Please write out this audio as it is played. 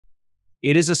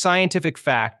It is a scientific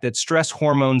fact that stress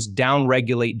hormones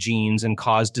downregulate genes and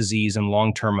cause disease and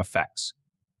long-term effects.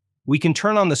 We can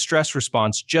turn on the stress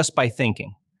response just by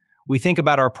thinking. We think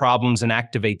about our problems and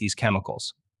activate these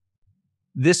chemicals.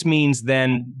 This means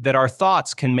then that our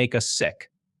thoughts can make us sick.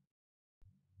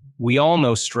 We all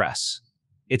know stress.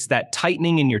 It's that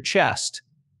tightening in your chest,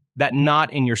 that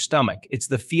knot in your stomach. It's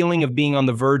the feeling of being on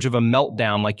the verge of a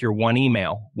meltdown, like you're one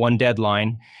email, one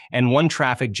deadline, and one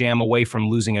traffic jam away from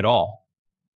losing it all.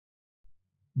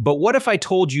 But what if I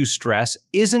told you stress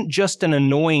isn't just an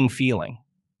annoying feeling?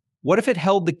 What if it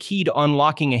held the key to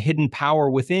unlocking a hidden power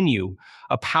within you,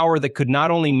 a power that could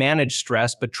not only manage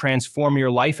stress but transform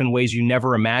your life in ways you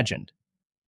never imagined?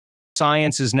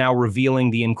 Science is now revealing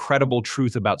the incredible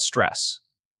truth about stress.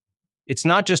 It's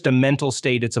not just a mental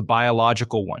state, it's a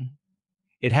biological one.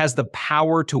 It has the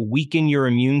power to weaken your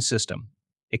immune system,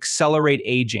 accelerate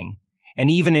aging, and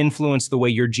even influence the way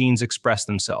your genes express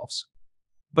themselves.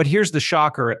 But here's the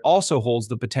shocker, it also holds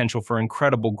the potential for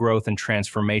incredible growth and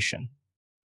transformation.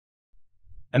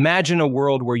 Imagine a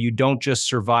world where you don't just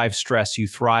survive stress, you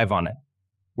thrive on it,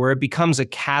 where it becomes a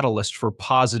catalyst for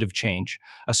positive change,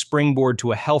 a springboard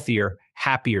to a healthier,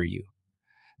 happier you.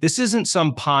 This isn't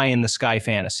some pie-in-the-sky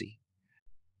fantasy.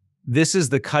 This is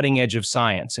the cutting edge of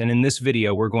science, and in this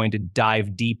video, we're going to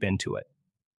dive deep into it.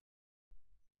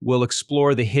 We'll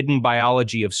explore the hidden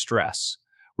biology of stress,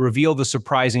 reveal the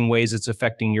surprising ways it's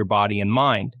affecting your body and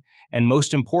mind, and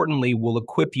most importantly, we'll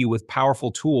equip you with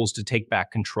powerful tools to take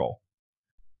back control.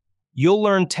 You'll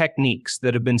learn techniques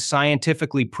that have been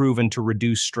scientifically proven to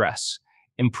reduce stress,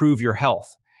 improve your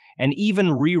health, and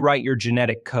even rewrite your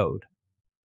genetic code.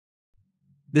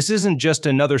 This isn't just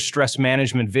another stress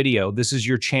management video, this is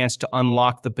your chance to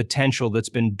unlock the potential that's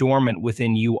been dormant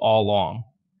within you all along.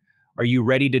 Are you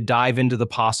ready to dive into the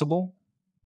possible?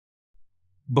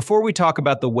 Before we talk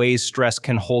about the ways stress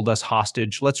can hold us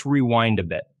hostage, let's rewind a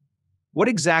bit. What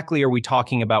exactly are we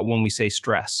talking about when we say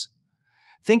stress?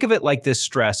 Think of it like this: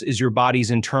 stress is your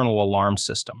body's internal alarm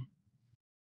system.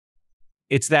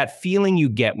 It's that feeling you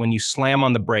get when you slam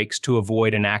on the brakes to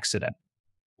avoid an accident,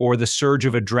 or the surge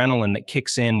of adrenaline that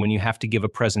kicks in when you have to give a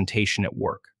presentation at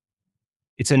work.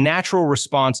 It's a natural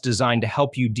response designed to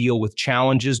help you deal with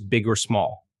challenges, big or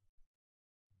small.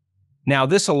 Now,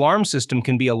 this alarm system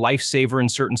can be a lifesaver in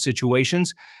certain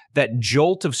situations. That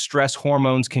jolt of stress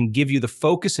hormones can give you the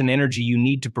focus and energy you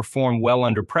need to perform well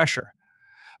under pressure.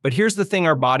 But here's the thing,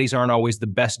 our bodies aren't always the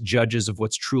best judges of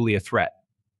what's truly a threat.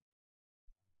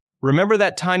 Remember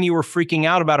that time you were freaking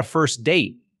out about a first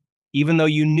date, even though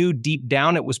you knew deep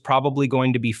down it was probably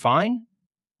going to be fine?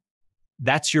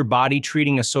 That's your body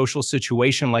treating a social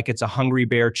situation like it's a hungry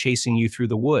bear chasing you through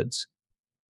the woods.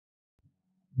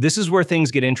 This is where things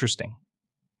get interesting.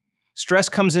 Stress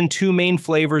comes in two main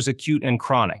flavors: acute and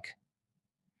chronic.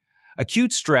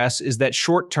 Acute stress is that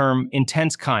short-term,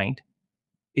 intense kind.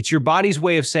 It's your body's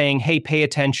way of saying, hey, pay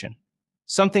attention.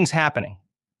 Something's happening.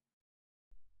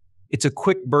 It's a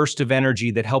quick burst of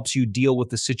energy that helps you deal with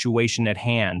the situation at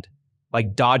hand,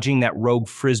 like dodging that rogue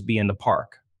frisbee in the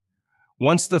park.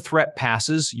 Once the threat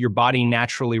passes, your body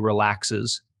naturally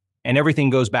relaxes, and everything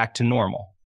goes back to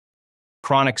normal.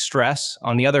 Chronic stress,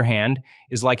 on the other hand,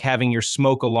 is like having your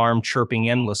smoke alarm chirping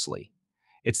endlessly.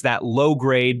 It's that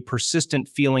low-grade, persistent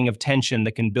feeling of tension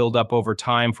that can build up over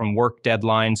time from work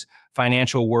deadlines,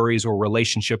 financial worries, or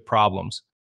relationship problems.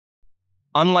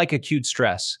 Unlike acute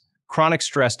stress, chronic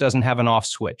stress doesn't have an off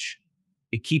switch.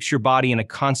 It keeps your body in a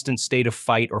constant state of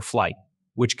fight or flight,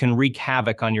 which can wreak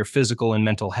havoc on your physical and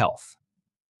mental health.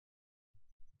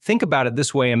 Think about it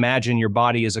this way: imagine your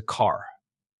body is a car.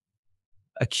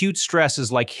 Acute stress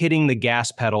is like hitting the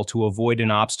gas pedal to avoid an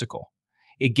obstacle.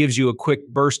 It gives you a quick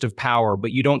burst of power,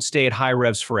 but you don't stay at high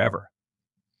revs forever.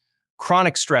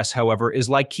 Chronic stress, however, is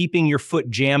like keeping your foot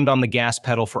jammed on the gas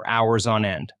pedal for hours on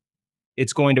end.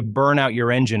 It's going to burn out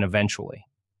your engine eventually.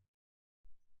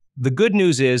 The good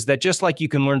news is that just like you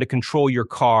can learn to control your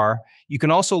car, you can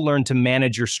also learn to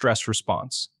manage your stress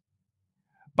response.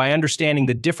 By understanding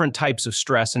the different types of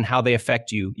stress and how they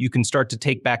affect you, you can start to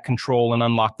take back control and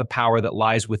unlock the power that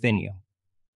lies within you.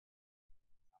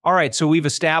 All right, so we've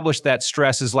established that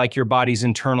stress is like your body's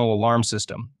internal alarm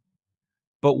system.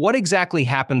 But what exactly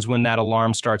happens when that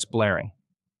alarm starts blaring?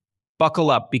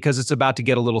 Buckle up, because it's about to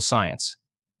get a little science.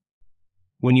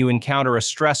 When you encounter a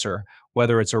stressor,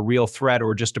 whether it's a real threat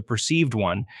or just a perceived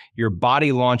one, your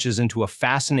body launches into a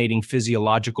fascinating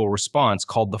physiological response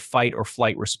called the fight or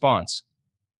flight response.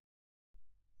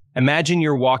 Imagine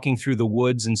you're walking through the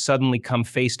woods and suddenly come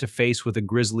face to face with a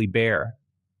grizzly bear.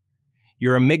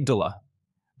 Your amygdala,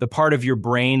 the part of your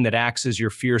brain that acts as your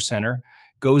fear center,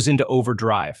 goes into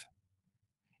overdrive.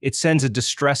 It sends a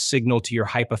distress signal to your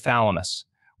hypothalamus,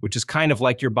 which is kind of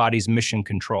like your body's mission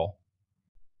control.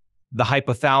 The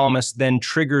hypothalamus then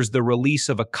triggers the release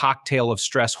of a cocktail of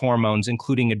stress hormones,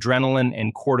 including adrenaline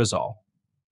and cortisol.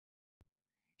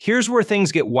 Here's where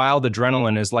things get wild.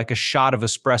 Adrenaline is like a shot of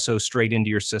espresso straight into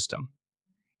your system.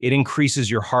 It increases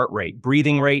your heart rate,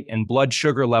 breathing rate, and blood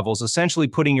sugar levels, essentially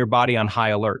putting your body on high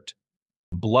alert.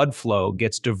 Blood flow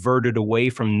gets diverted away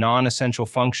from non-essential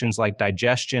functions like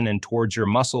digestion and towards your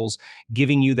muscles,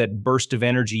 giving you that burst of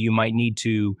energy you might need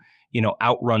to,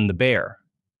 outrun the bear.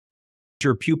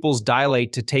 Your pupils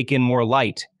dilate to take in more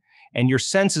light, and your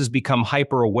senses become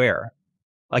hyper-aware,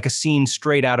 like a scene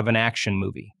straight out of an action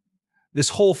movie. This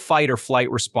whole fight or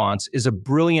flight response is a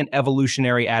brilliant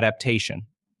evolutionary adaptation.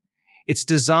 It's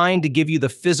designed to give you the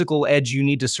physical edge you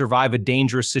need to survive a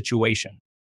dangerous situation.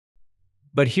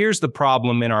 But here's the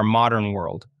problem in our modern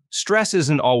world. Stress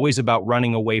isn't always about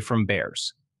running away from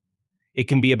bears. It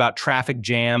can be about traffic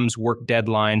jams, work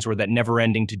deadlines, or that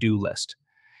never-ending to-do list.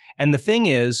 And the thing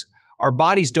is, our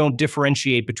bodies don't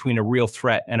differentiate between a real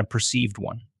threat and a perceived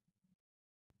one.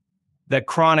 That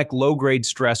chronic low-grade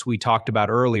stress we talked about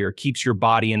earlier keeps your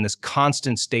body in this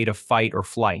constant state of fight or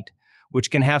flight, which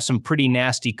can have some pretty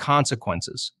nasty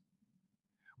consequences.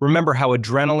 Remember how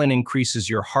adrenaline increases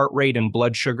your heart rate and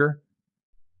blood sugar?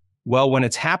 Well, when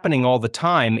it's happening all the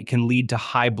time, it can lead to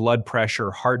high blood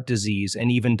pressure, heart disease, and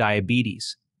even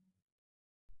diabetes.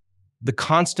 The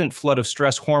constant flood of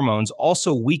stress hormones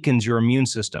also weakens your immune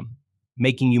system,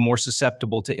 making you more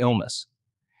susceptible to illness.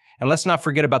 And let's not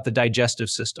forget about the digestive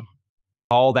system.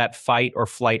 All that fight or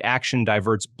flight action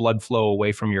diverts blood flow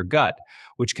away from your gut,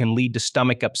 which can lead to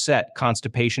stomach upset,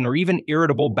 constipation, or even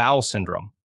irritable bowel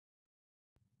syndrome.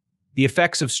 The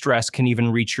effects of stress can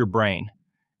even reach your brain.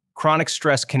 Chronic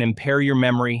stress can impair your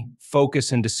memory,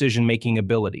 focus, and decision-making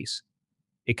abilities.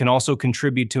 It can also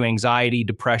contribute to anxiety,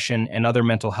 depression, and other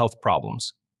mental health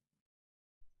problems.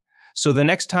 So the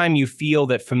next time you feel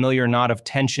that familiar knot of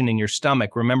tension in your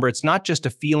stomach, remember it's not just a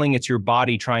feeling, it's your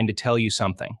body trying to tell you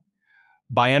something.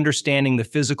 By understanding the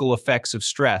physical effects of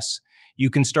stress, you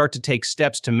can start to take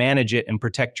steps to manage it and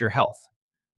protect your health.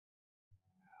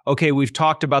 Okay, we've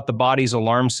talked about the body's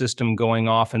alarm system going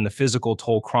off and the physical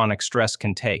toll chronic stress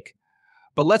can take.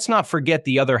 But let's not forget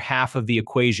the other half of the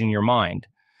equation, your mind.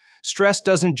 Stress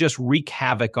doesn't just wreak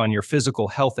havoc on your physical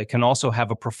health, it can also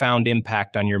have a profound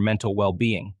impact on your mental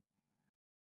well-being.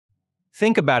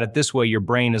 Think about it this way, your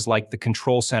brain is like the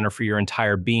control center for your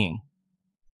entire being.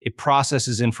 It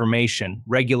processes information,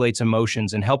 regulates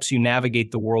emotions, and helps you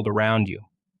navigate the world around you.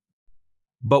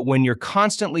 But when you're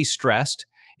constantly stressed,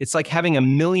 it's like having a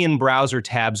million browser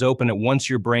tabs open at once.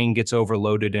 Your brain gets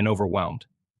overloaded and overwhelmed.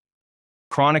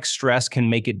 Chronic stress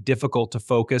can make it difficult to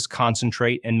focus,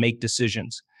 concentrate, and make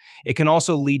decisions. It can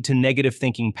also lead to negative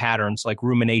thinking patterns like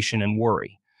rumination and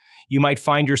worry. You might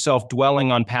find yourself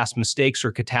dwelling on past mistakes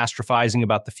or catastrophizing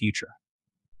about the future.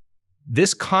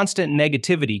 This constant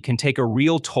negativity can take a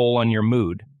real toll on your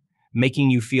mood,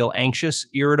 making you feel anxious,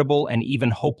 irritable, and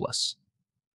even hopeless.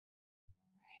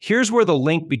 Here's where the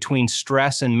link between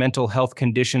stress and mental health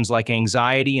conditions like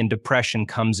anxiety and depression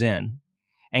comes in.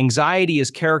 Anxiety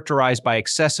is characterized by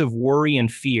excessive worry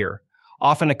and fear,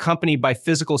 often accompanied by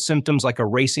physical symptoms like a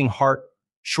racing heart,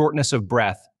 shortness of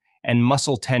breath, and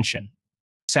muscle tension.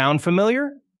 Sound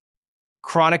familiar?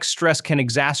 Chronic stress can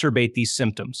exacerbate these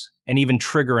symptoms and even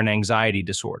trigger an anxiety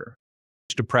disorder.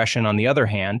 Depression, on the other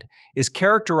hand, is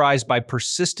characterized by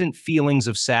persistent feelings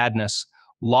of sadness,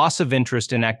 loss of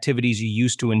interest in activities you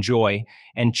used to enjoy,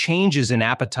 and changes in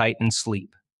appetite and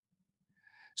sleep.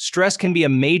 Stress can be a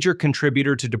major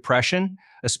contributor to depression,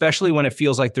 especially when it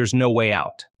feels like there's no way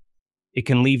out. It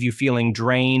can leave you feeling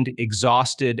drained,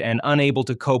 exhausted, and unable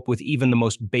to cope with even the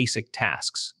most basic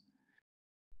tasks.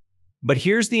 But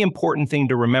here's the important thing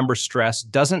to remember: stress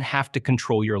doesn't have to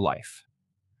control your life.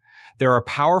 There are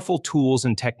powerful tools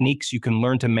and techniques you can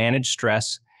learn to manage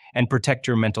stress and protect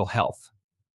your mental health.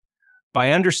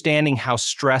 By understanding how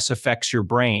stress affects your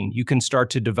brain, you can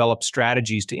start to develop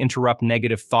strategies to interrupt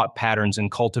negative thought patterns and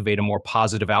cultivate a more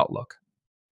positive outlook.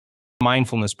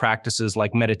 Mindfulness practices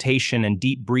like meditation and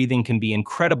deep breathing can be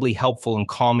incredibly helpful in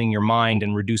calming your mind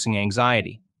and reducing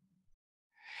anxiety.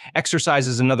 Exercise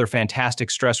is another fantastic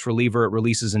stress reliever. It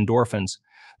releases endorphins,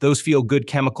 those feel-good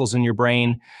chemicals in your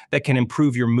brain that can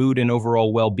improve your mood and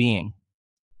overall well-being.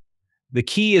 The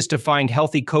key is to find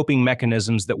healthy coping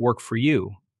mechanisms that work for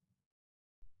you.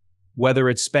 Whether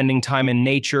it's spending time in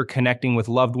nature, connecting with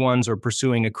loved ones, or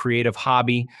pursuing a creative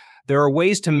hobby, there are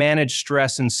ways to manage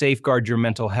stress and safeguard your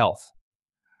mental health.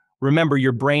 Remember,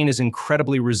 your brain is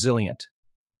incredibly resilient.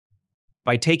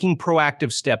 By taking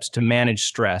proactive steps to manage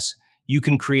stress, you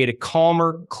can create a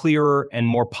calmer, clearer, and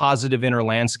more positive inner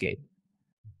landscape.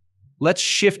 Let's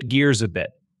shift gears a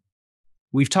bit.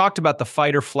 We've talked about the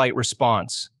fight or flight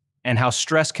response and how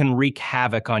stress can wreak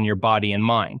havoc on your body and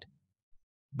mind.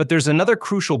 But there's another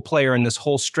crucial player in this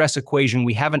whole stress equation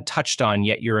we haven't touched on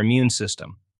yet: your immune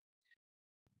system.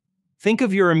 Think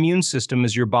of your immune system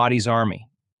as your body's army.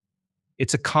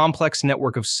 It's a complex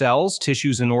network of cells,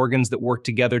 tissues, and organs that work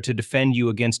together to defend you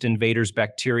against invaders,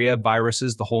 bacteria,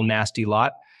 viruses, the whole nasty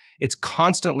lot. It's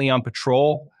constantly on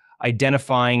patrol,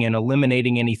 identifying and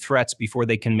eliminating any threats before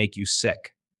they can make you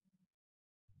sick.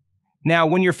 Now,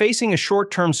 when you're facing a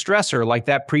short-term stressor like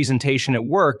that presentation at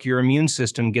work, your immune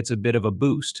system gets a bit of a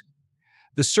boost.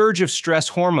 The surge of stress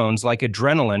hormones like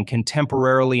adrenaline can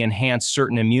temporarily enhance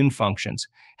certain immune functions,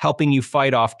 helping you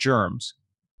fight off germs.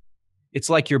 It's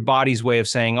like your body's way of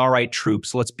saying, all right,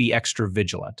 troops, let's be extra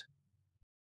vigilant.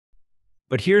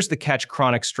 But here's the catch: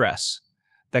 chronic stress.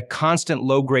 That constant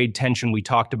low-grade tension we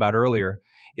talked about earlier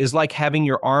is like having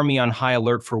your army on high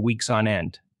alert for weeks on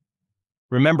end.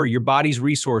 Remember, your body's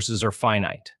resources are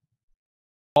finite.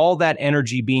 All that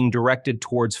energy being directed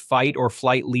towards fight or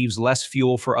flight leaves less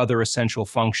fuel for other essential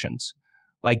functions,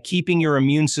 like keeping your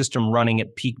immune system running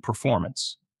at peak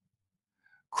performance.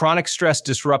 Chronic stress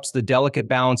disrupts the delicate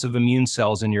balance of immune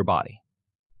cells in your body.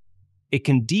 It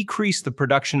can decrease the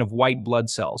production of white blood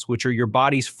cells, which are your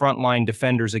body's frontline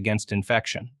defenders against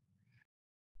infection.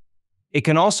 It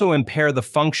can also impair the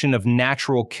function of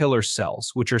natural killer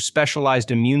cells, which are specialized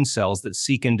immune cells that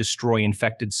seek and destroy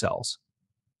infected cells.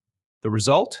 The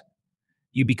result?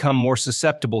 You become more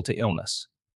susceptible to illness.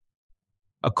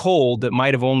 A cold that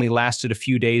might have only lasted a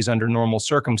few days under normal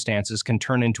circumstances can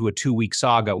turn into a 2-week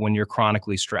saga when you're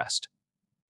chronically stressed.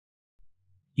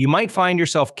 You might find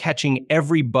yourself catching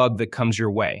every bug that comes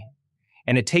your way,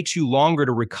 and it takes you longer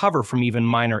to recover from even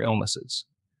minor illnesses.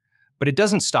 But it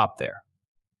doesn't stop there.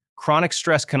 Chronic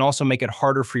stress can also make it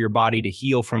harder for your body to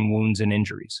heal from wounds and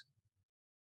injuries.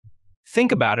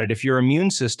 Think about it: if your immune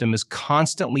system is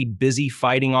constantly busy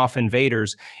fighting off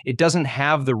invaders, it doesn't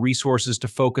have the resources to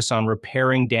focus on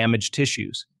repairing damaged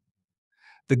tissues.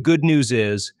 The good news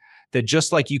is that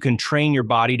just like you can train your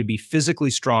body to be physically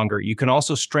stronger, you can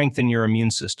also strengthen your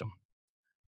immune system.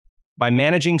 By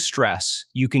managing stress,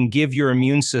 you can give your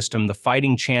immune system the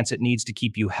fighting chance it needs to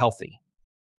keep you healthy.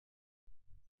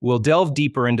 We'll delve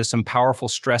deeper into some powerful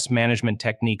stress management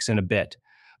techniques in a bit,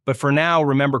 but for now,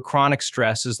 remember, chronic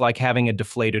stress is like having a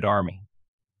deflated army.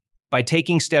 By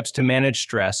taking steps to manage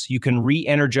stress, you can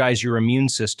re-energize your immune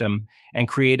system and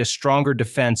create a stronger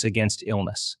defense against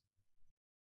illness.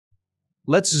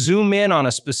 Let's zoom in on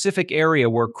a specific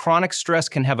area where chronic stress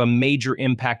can have a major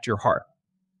impact: your heart.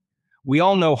 We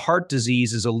all know heart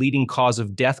disease is a leading cause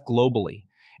of death globally,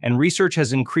 and research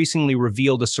has increasingly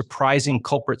revealed a surprising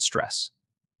culprit: stress.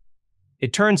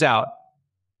 It turns out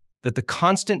that the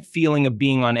constant feeling of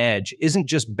being on edge isn't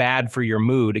just bad for your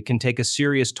mood, it can take a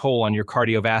serious toll on your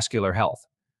cardiovascular health.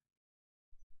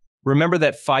 Remember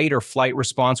that fight or flight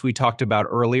response we talked about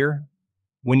earlier?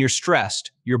 When you're stressed,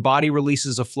 your body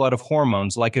releases a flood of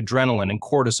hormones like adrenaline and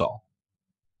cortisol.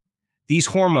 These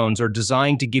hormones are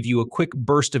designed to give you a quick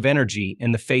burst of energy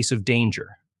in the face of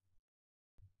danger.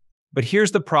 But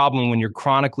here's the problem: when you're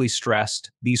chronically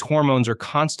stressed, these hormones are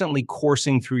constantly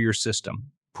coursing through your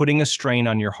system, putting a strain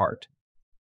on your heart.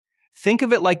 Think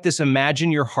of it like this: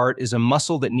 imagine your heart is a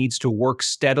muscle that needs to work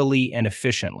steadily and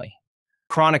efficiently.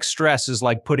 Chronic stress is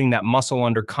like putting that muscle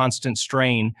under constant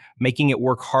strain, making it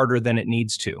work harder than it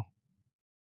needs to.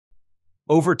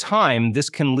 Over time, this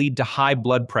can lead to high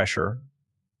blood pressure,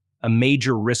 a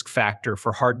major risk factor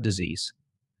for heart disease.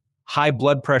 High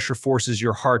blood pressure forces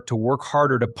your heart to work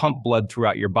harder to pump blood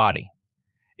throughout your body.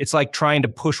 It's like trying to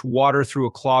push water through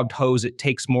a clogged hose. It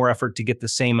takes more effort to get the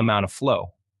same amount of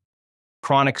flow.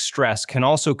 Chronic stress can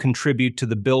also contribute to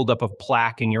the buildup of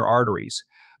plaque in your arteries,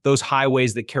 those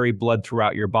highways that carry blood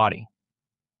throughout your body.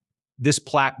 This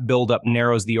plaque buildup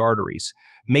narrows the arteries,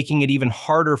 making it even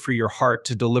harder for your heart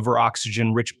to deliver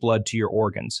oxygen-rich blood to your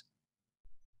organs.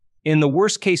 In the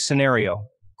worst-case scenario,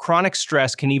 chronic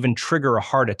stress can even trigger a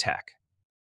heart attack.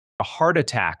 A heart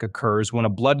attack occurs when a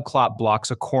blood clot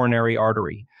blocks a coronary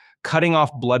artery, cutting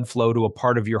off blood flow to a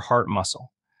part of your heart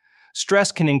muscle.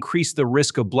 Stress can increase the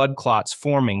risk of blood clots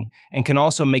forming and can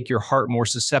also make your heart more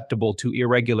susceptible to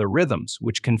irregular rhythms,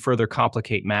 which can further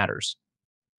complicate matters.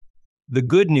 The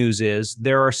good news is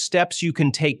there are steps you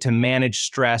can take to manage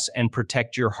stress and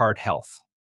protect your heart health.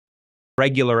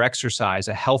 Regular exercise,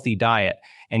 a healthy diet,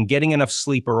 and getting enough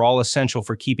sleep are all essential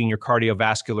for keeping your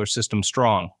cardiovascular system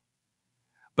strong.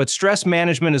 But stress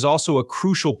management is also a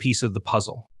crucial piece of the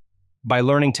puzzle. By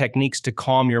learning techniques to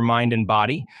calm your mind and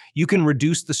body, you can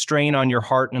reduce the strain on your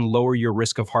heart and lower your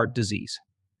risk of heart disease.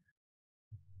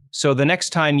 So the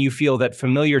next time you feel that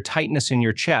familiar tightness in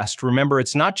your chest, remember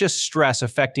it's not just stress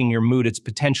affecting your mood, it's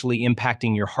potentially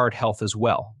impacting your heart health as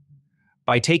well.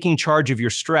 By taking charge of your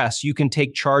stress, you can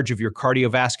take charge of your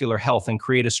cardiovascular health and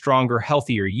create a stronger,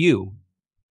 healthier you.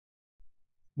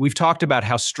 We've talked about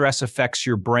how stress affects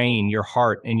your brain, your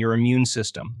heart, and your immune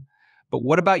system. But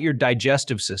what about your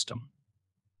digestive system?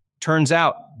 Turns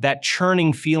out that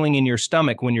churning feeling in your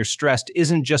stomach when you're stressed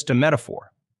isn't just a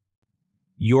metaphor.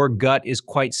 Your gut is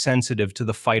quite sensitive to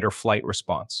the fight or flight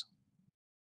response.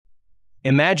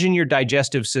 Imagine your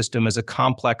digestive system as a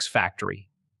complex factory,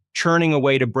 churning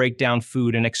away to break down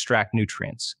food and extract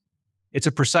nutrients. It's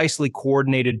a precisely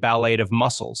coordinated ballet of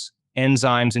muscles,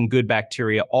 enzymes, and good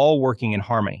bacteria all working in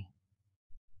harmony.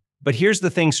 But here's the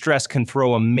thing: stress can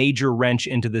throw a major wrench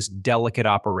into this delicate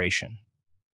operation.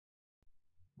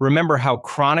 Remember how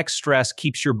chronic stress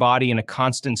keeps your body in a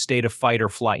constant state of fight or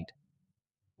flight?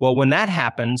 Well, when that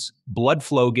happens, blood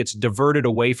flow gets diverted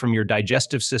away from your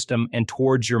digestive system and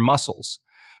towards your muscles,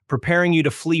 preparing you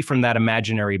to flee from that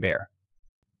imaginary bear.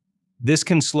 This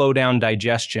can slow down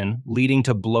digestion, leading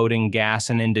to bloating,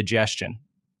 gas, and indigestion.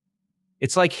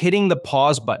 It's like hitting the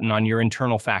pause button on your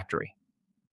internal factory.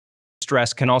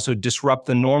 Stress can also disrupt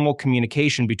the normal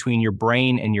communication between your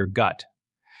brain and your gut.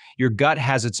 Your gut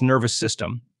has its nervous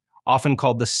system, often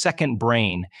called the second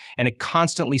brain, and it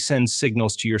constantly sends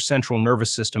signals to your central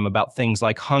nervous system about things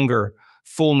like hunger,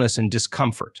 fullness, and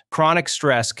discomfort. Chronic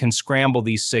stress can scramble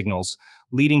these signals,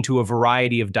 leading to a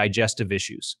variety of digestive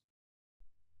issues.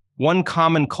 One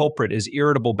common culprit is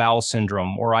irritable bowel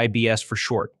syndrome, or IBS for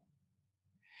short.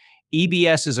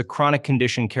 EBS is a chronic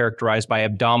condition characterized by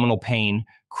abdominal pain,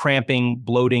 cramping,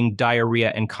 bloating,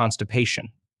 diarrhea, and constipation.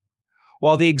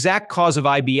 While the exact cause of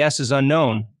IBS is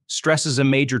unknown, stress is a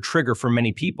major trigger for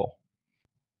many people.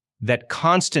 That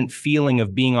constant feeling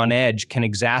of being on edge can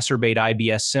exacerbate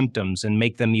IBS symptoms and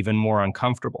make them even more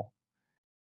uncomfortable.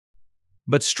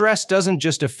 But stress doesn't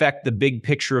just affect the big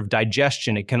picture of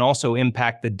digestion, it can also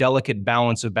impact the delicate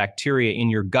balance of bacteria in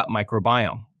your gut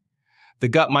microbiome. The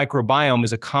gut microbiome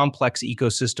is a complex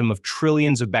ecosystem of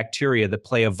trillions of bacteria that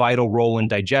play a vital role in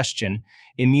digestion,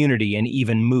 immunity, and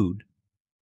even mood.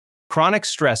 Chronic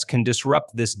stress can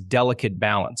disrupt this delicate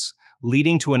balance,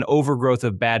 leading to an overgrowth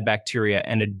of bad bacteria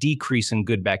and a decrease in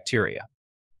good bacteria.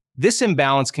 This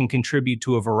imbalance can contribute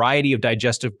to a variety of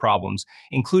digestive problems,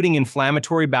 including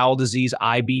inflammatory bowel disease,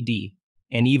 IBD,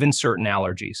 and even certain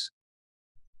allergies.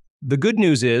 The good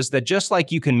news is that just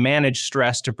like you can manage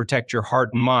stress to protect your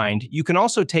heart and mind, you can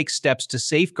also take steps to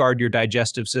safeguard your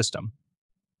digestive system.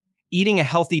 Eating a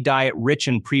healthy diet rich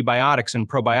in prebiotics and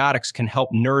probiotics can help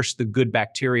nourish the good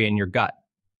bacteria in your gut.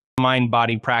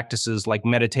 Mind-body practices like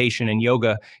meditation and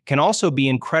yoga can also be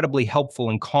incredibly helpful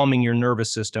in calming your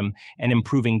nervous system and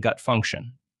improving gut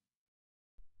function.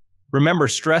 Remember,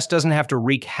 stress doesn't have to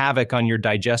wreak havoc on your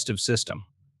digestive system.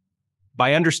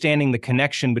 By understanding the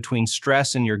connection between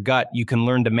stress and your gut, you can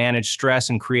learn to manage stress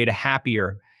and create a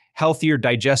happier, healthier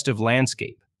digestive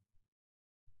landscape.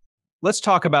 Let's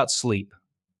talk about sleep.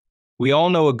 We all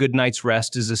know a good night's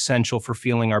rest is essential for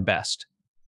feeling our best.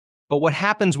 But what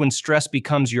happens when stress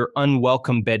becomes your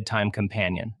unwelcome bedtime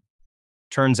companion?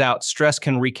 Turns out, stress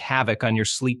can wreak havoc on your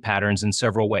sleep patterns in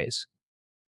several ways.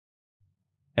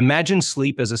 Imagine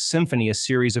sleep as a symphony, a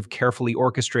series of carefully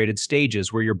orchestrated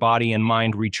stages where your body and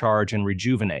mind recharge and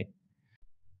rejuvenate.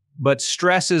 But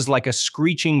stress is like a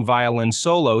screeching violin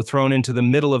solo thrown into the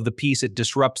middle of the piece. It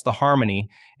disrupts the harmony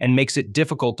and makes it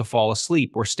difficult to fall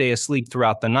asleep or stay asleep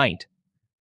throughout the night.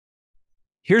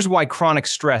 Here's why chronic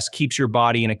stress keeps your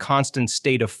body in a constant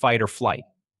state of fight or flight.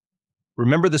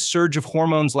 Remember the surge of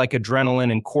hormones like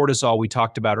adrenaline and cortisol we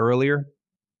talked about earlier?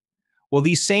 Well,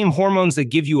 these same hormones that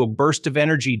give you a burst of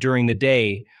energy during the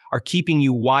day are keeping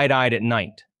you wide-eyed at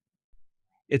night.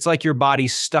 It's like your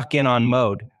body's stuck in on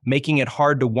mode, making it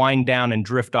hard to wind down and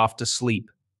drift off to sleep.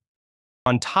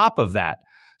 On top of that,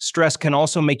 stress can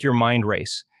also make your mind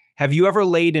race. Have you ever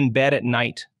laid in bed at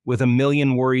night with a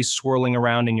million worries swirling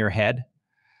around in your head?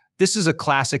 This is a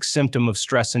classic symptom of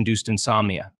stress-induced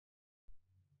insomnia.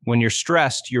 When you're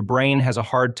stressed, your brain has a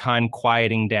hard time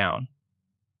quieting down.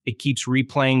 It keeps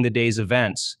replaying the day's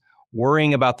events,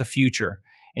 worrying about the future,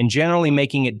 and generally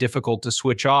making it difficult to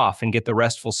switch off and get the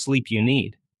restful sleep you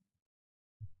need.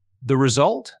 The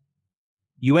result?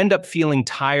 You end up feeling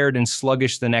tired and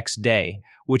sluggish the next day,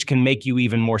 which can make you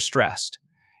even more stressed.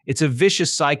 It's a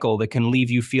vicious cycle that can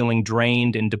leave you feeling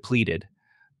drained and depleted.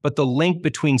 But the link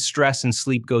between stress and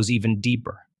sleep goes even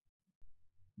deeper.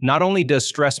 Not only does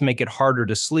stress make it harder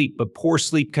to sleep, but poor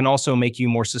sleep can also make you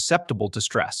more susceptible to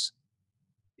stress.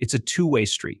 It's a two-way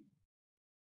street.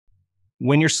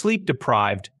 When you're sleep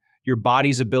deprived, your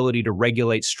body's ability to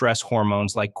regulate stress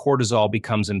hormones like cortisol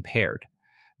becomes impaired.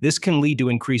 This can lead to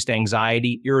increased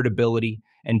anxiety, irritability,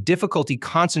 and difficulty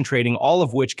concentrating, all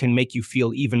of which can make you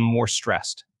feel even more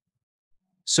stressed.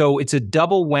 So it's a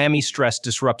double whammy. Stress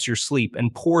disrupts your sleep,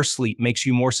 and poor sleep makes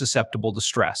you more susceptible to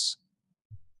stress.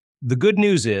 The good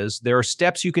news is there are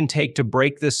steps you can take to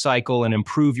break this cycle and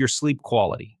improve your sleep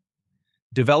quality.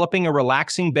 Developing a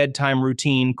relaxing bedtime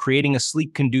routine, creating a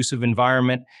sleep-conducive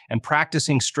environment, and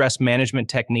practicing stress management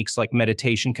techniques like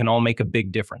meditation can all make a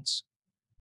big difference.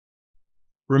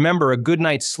 Remember, a good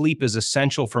night's sleep is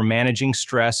essential for managing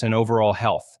stress and overall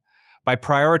health. By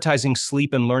prioritizing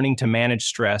sleep and learning to manage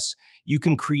stress, you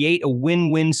can create a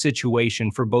win-win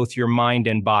situation for both your mind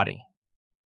and body.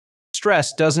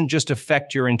 Stress doesn't just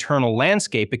affect your internal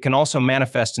landscape, it can also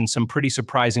manifest in some pretty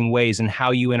surprising ways in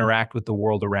how you interact with the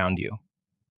world around you.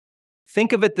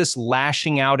 Think of it this: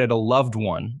 lashing out at a loved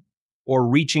one, or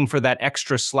reaching for that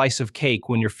extra slice of cake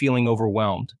when you're feeling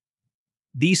overwhelmed.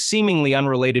 These seemingly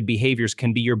unrelated behaviors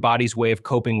can be your body's way of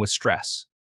coping with stress.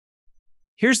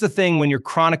 Here's the thing: when you're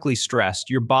chronically stressed,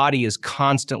 your body is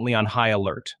constantly on high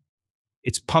alert.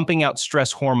 It's pumping out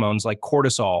stress hormones like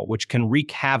cortisol, which can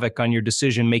wreak havoc on your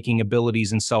decision-making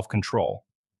abilities and self-control.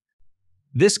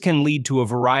 This can lead to a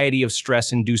variety of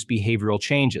stress-induced behavioral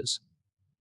changes.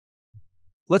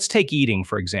 Let's take eating,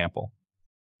 for example.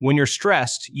 When you're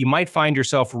stressed, you might find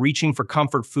yourself reaching for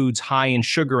comfort foods high in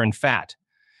sugar and fat.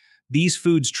 These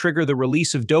foods trigger the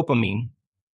release of dopamine,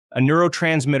 a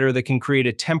neurotransmitter that can create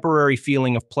a temporary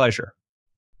feeling of pleasure.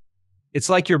 It's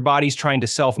like your body's trying to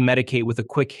self-medicate with a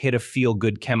quick hit of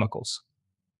feel-good chemicals.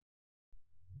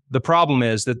 The problem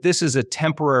is that this is a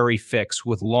temporary fix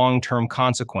with long-term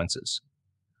consequences.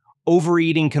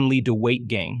 Overeating can lead to weight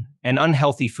gain, and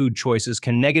unhealthy food choices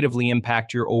can negatively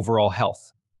impact your overall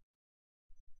health.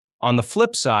 On the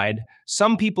flip side,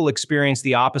 some people experience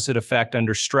the opposite effect.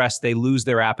 Under stress, they lose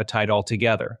their appetite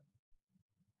altogether.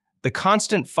 The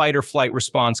constant fight-or-flight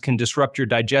response can disrupt your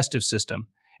digestive system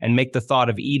and make the thought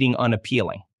of eating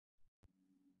unappealing.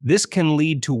 This can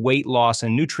lead to weight loss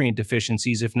and nutrient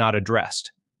deficiencies if not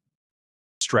addressed.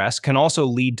 Stress can also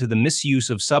lead to the misuse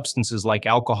of substances like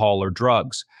alcohol or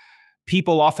drugs.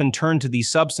 People often turn to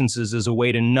these substances as a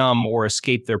way to numb or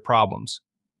escape their problems.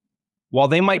 While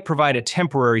they might provide a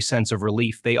temporary sense of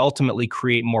relief, they ultimately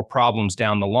create more problems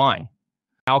down the line.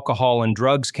 Alcohol and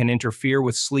drugs can interfere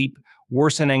with sleep,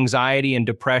 worsen anxiety and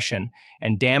depression,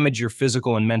 and damage your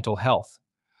physical and mental health.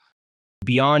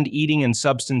 Beyond eating and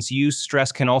substance use,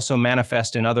 stress can also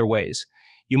manifest in other ways.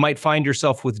 You might find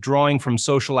yourself withdrawing from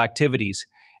social activities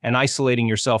and isolating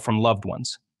yourself from loved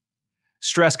ones.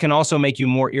 Stress can also make you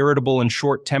more irritable and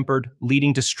short-tempered,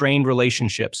 leading to strained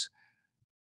relationships.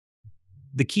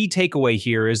 The key takeaway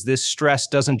here is this: stress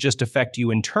doesn't just affect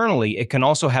you internally, it can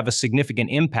also have a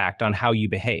significant impact on how you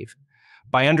behave.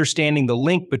 By understanding the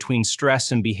link between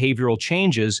stress and behavioral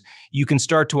changes, you can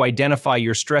start to identify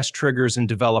your stress triggers and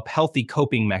develop healthy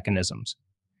coping mechanisms.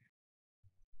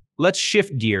 Let's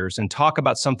shift gears and talk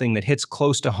about something that hits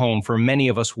close to home for many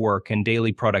of us: work and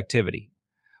daily productivity.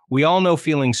 We all know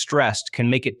feeling stressed can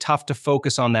make it tough to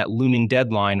focus on that looming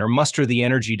deadline or muster the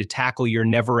energy to tackle your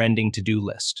never-ending to-do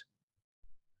list.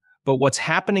 But what's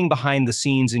happening behind the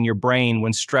scenes in your brain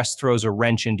when stress throws a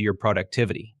wrench into your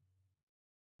productivity?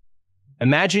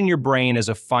 Imagine your brain as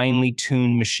a finely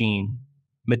tuned machine,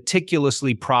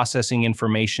 meticulously processing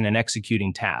information and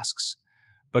executing tasks.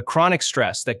 But chronic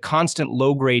stress, that constant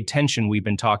low-grade tension we've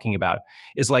been talking about,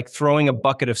 is like throwing a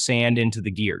bucket of sand into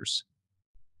the gears.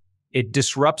 It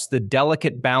disrupts the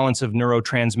delicate balance of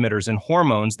neurotransmitters and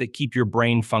hormones that keep your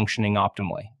brain functioning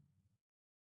optimally.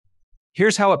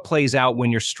 Here's how it plays out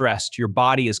when you're stressed. Your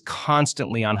body is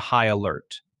constantly on high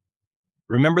alert.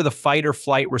 Remember the fight or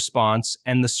flight response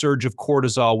and the surge of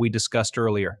cortisol we discussed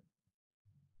earlier?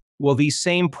 Well, these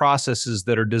same processes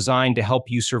that are designed to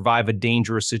help you survive a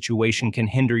dangerous situation can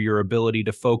hinder your ability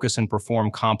to focus and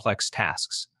perform complex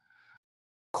tasks.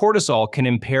 Cortisol can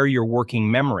impair your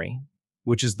working memory,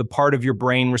 which is the part of your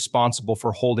brain responsible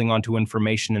for holding onto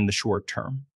information in the short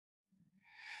term.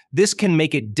 This can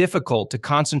make it difficult to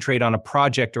concentrate on a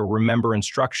project or remember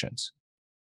instructions.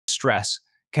 Stress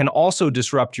can also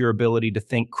disrupt your ability to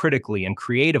think critically and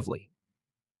creatively.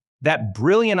 That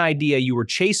brilliant idea you were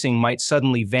chasing might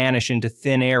suddenly vanish into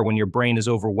thin air when your brain is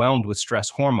overwhelmed with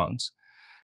stress hormones.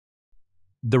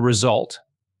 The result: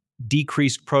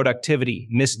 decreased productivity,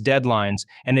 missed deadlines,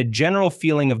 and a general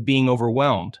feeling of being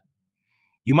overwhelmed.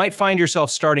 You might find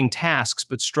yourself starting tasks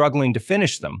but struggling to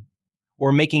finish them,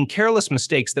 or making careless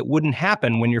mistakes that wouldn't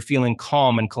happen when you're feeling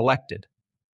calm and collected.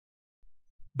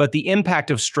 But the impact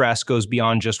of stress goes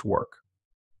beyond just work.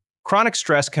 Chronic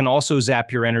stress can also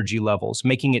zap your energy levels,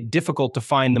 making it difficult to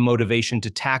find the motivation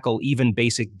to tackle even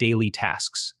basic daily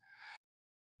tasks.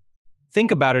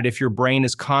 Think about it: if your brain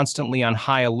is constantly on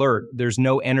high alert, there's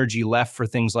no energy left for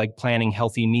things like planning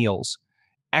healthy meals,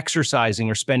 exercising,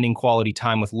 or spending quality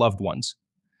time with loved ones.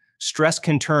 Stress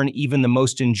can turn even the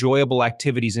most enjoyable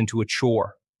activities into a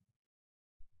chore.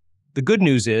 The good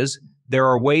news is, there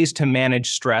are ways to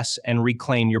manage stress and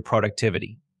reclaim your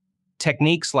productivity.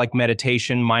 Techniques like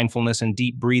meditation, mindfulness, and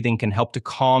deep breathing can help to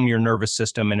calm your nervous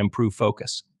system and improve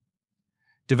focus.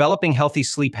 Developing healthy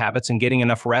sleep habits and getting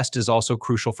enough rest is also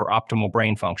crucial for optimal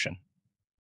brain function.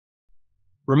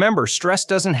 Remember, stress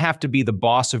doesn't have to be the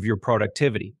boss of your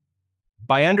productivity.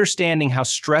 By understanding how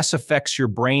stress affects your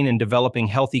brain and developing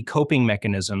healthy coping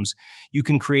mechanisms, you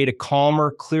can create a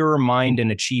calmer, clearer mind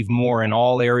and achieve more in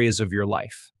all areas of your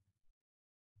life.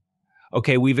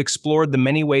 Okay, we've explored the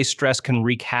many ways stress can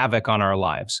wreak havoc on our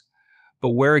lives. But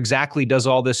where exactly does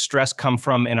all this stress come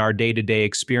from in our day-to-day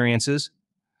experiences?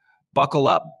 Buckle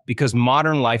up, because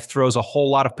modern life throws a whole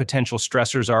lot of potential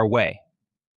stressors our way.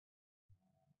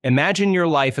 Imagine your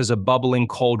life as a bubbling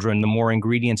cauldron. The more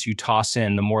ingredients you toss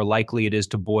in, the more likely it is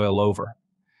to boil over.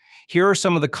 Here are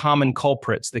some of the common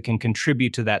culprits that can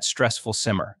contribute to that stressful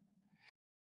simmer.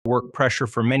 Work pressure.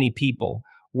 For many people,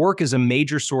 work is a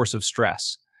major source of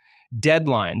stress.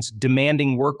 Deadlines,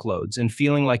 demanding workloads, and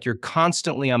feeling like you're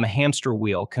constantly on the hamster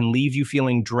wheel can leave you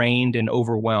feeling drained and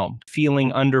overwhelmed.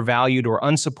 Feeling undervalued or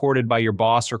unsupported by your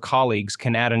boss or colleagues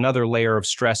can add another layer of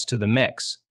stress to the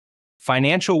mix.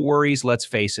 Financial worries. Let's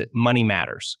face it, money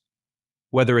matters.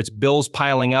 Whether it's bills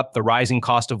piling up, the rising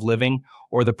cost of living,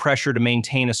 or the pressure to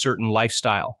maintain a certain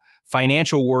lifestyle,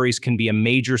 financial worries can be a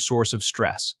major source of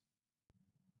stress.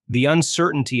 The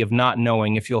uncertainty of not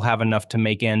knowing if you'll have enough to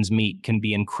make ends meet can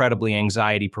be incredibly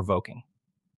anxiety-provoking.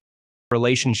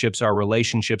 Relationships. Our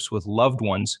relationships with loved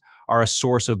ones are a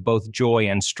source of both joy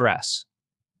and stress.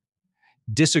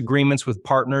 Disagreements with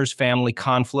partners, family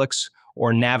conflicts,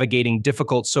 or navigating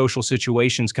difficult social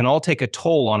situations can all take a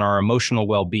toll on our emotional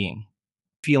well-being.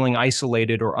 Feeling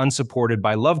isolated or unsupported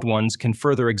by loved ones can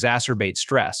further exacerbate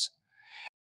stress.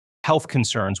 Health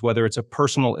concerns, whether it's a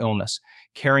personal illness,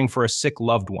 caring for a sick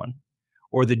loved one,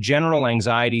 or the general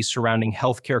anxieties surrounding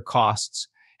healthcare costs,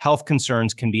 health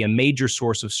concerns can be a major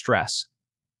source of stress.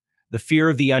 The fear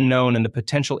of the unknown and the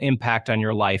potential impact on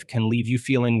your life can leave you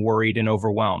feeling worried and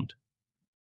overwhelmed.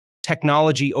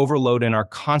 Technology overload. In our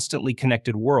constantly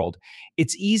connected world,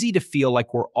 it's easy to feel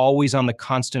like we're always on the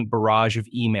constant barrage of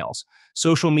emails.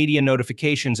 Social media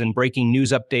notifications and breaking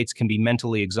news updates can be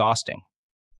mentally exhausting.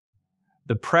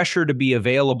 The pressure to be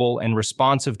available and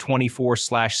responsive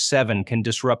 24/7 can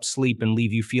disrupt sleep and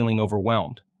leave you feeling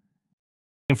overwhelmed.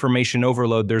 Information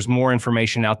overload. There's more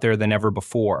information out there than ever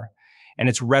before, and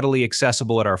it's readily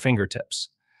accessible at our fingertips.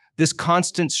 This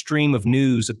constant stream of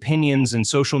news, opinions, and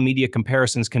social media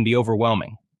comparisons can be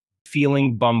overwhelming.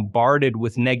 Feeling bombarded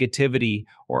with negativity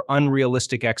or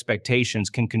unrealistic expectations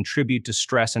can contribute to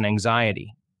stress and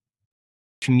anxiety.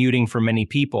 Commuting. For many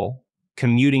people,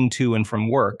 commuting to and from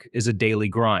work is a daily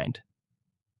grind.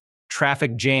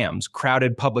 Traffic jams,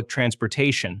 crowded public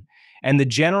transportation, and the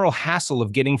general hassle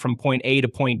of getting from point A to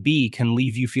point B can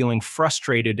leave you feeling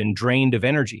frustrated and drained of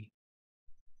energy.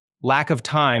 Lack of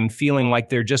time. Feeling like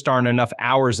there just aren't enough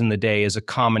hours in the day is a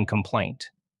common complaint.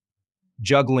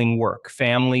 Juggling work,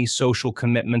 family, social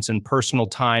commitments, and personal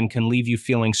time can leave you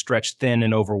feeling stretched thin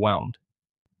and overwhelmed.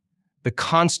 The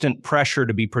constant pressure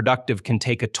to be productive can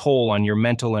take a toll on your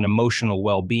mental and emotional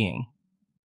well-being.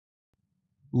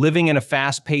 Living in a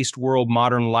fast-paced world,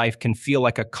 modern life can feel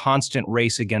like a constant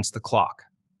race against the clock.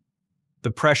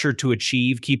 The pressure to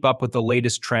achieve, keep up with the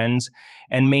latest trends,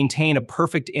 and maintain a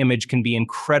perfect image can be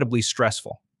incredibly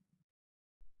stressful.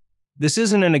 This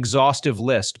isn't an exhaustive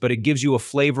list, but it gives you a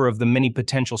flavor of the many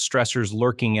potential stressors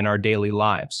lurking in our daily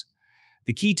lives.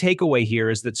 The key takeaway here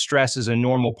is that stress is a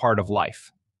normal part of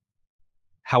life.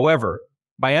 However,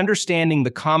 by understanding the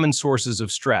common sources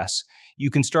of stress, you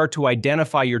can start to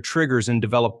identify your triggers and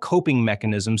develop coping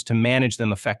mechanisms to manage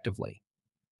them effectively.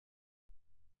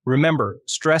 Remember,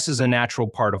 stress is a natural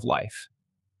part of life.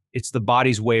 It's the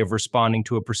body's way of responding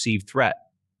to a perceived threat.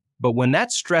 But when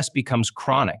that stress becomes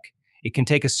chronic, it can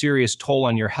take a serious toll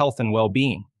on your health and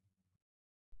well-being.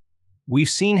 We've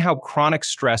seen how chronic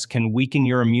stress can weaken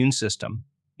your immune system,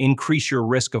 increase your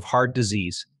risk of heart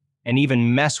disease, and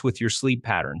even mess with your sleep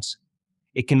patterns.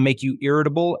 It can make you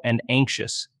irritable and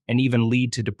anxious, and even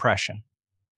lead to depression.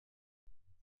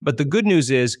 But the good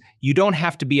news is, you don't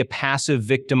have to be a passive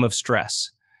victim of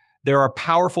stress. There are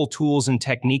powerful tools and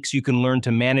techniques you can learn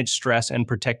to manage stress and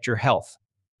protect your health.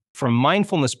 From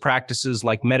mindfulness practices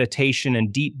like meditation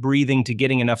and deep breathing to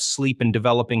getting enough sleep and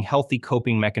developing healthy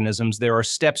coping mechanisms, there are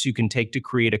steps you can take to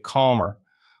create a calmer,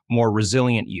 more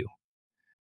resilient you.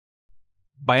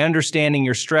 By understanding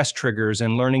your stress triggers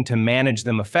and learning to manage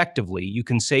them effectively, you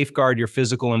can safeguard your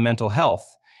physical and mental health,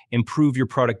 improve your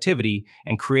productivity,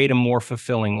 and create a more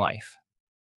fulfilling life.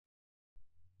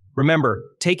 Remember,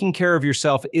 taking care of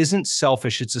yourself isn't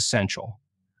selfish, it's essential.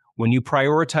 When you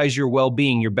prioritize your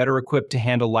well-being, you're better equipped to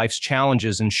handle life's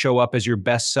challenges and show up as your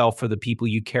best self for the people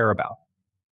you care about.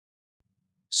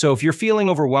 So if you're feeling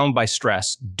overwhelmed by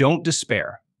stress, don't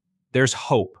despair. There's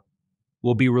hope.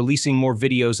 We'll be releasing more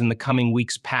videos in the coming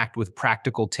weeks packed with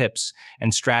practical tips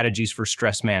and strategies for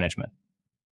stress management.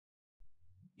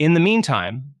 In the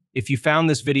meantime, if you found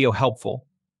this video helpful,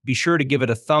 be sure to give it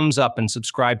a thumbs up and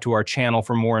subscribe to our channel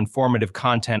for more informative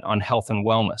content on health and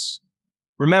wellness.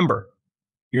 Remember,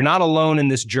 you're not alone in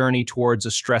this journey towards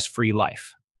a stress-free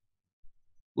life.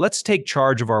 Let's take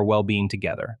charge of our well-being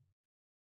together.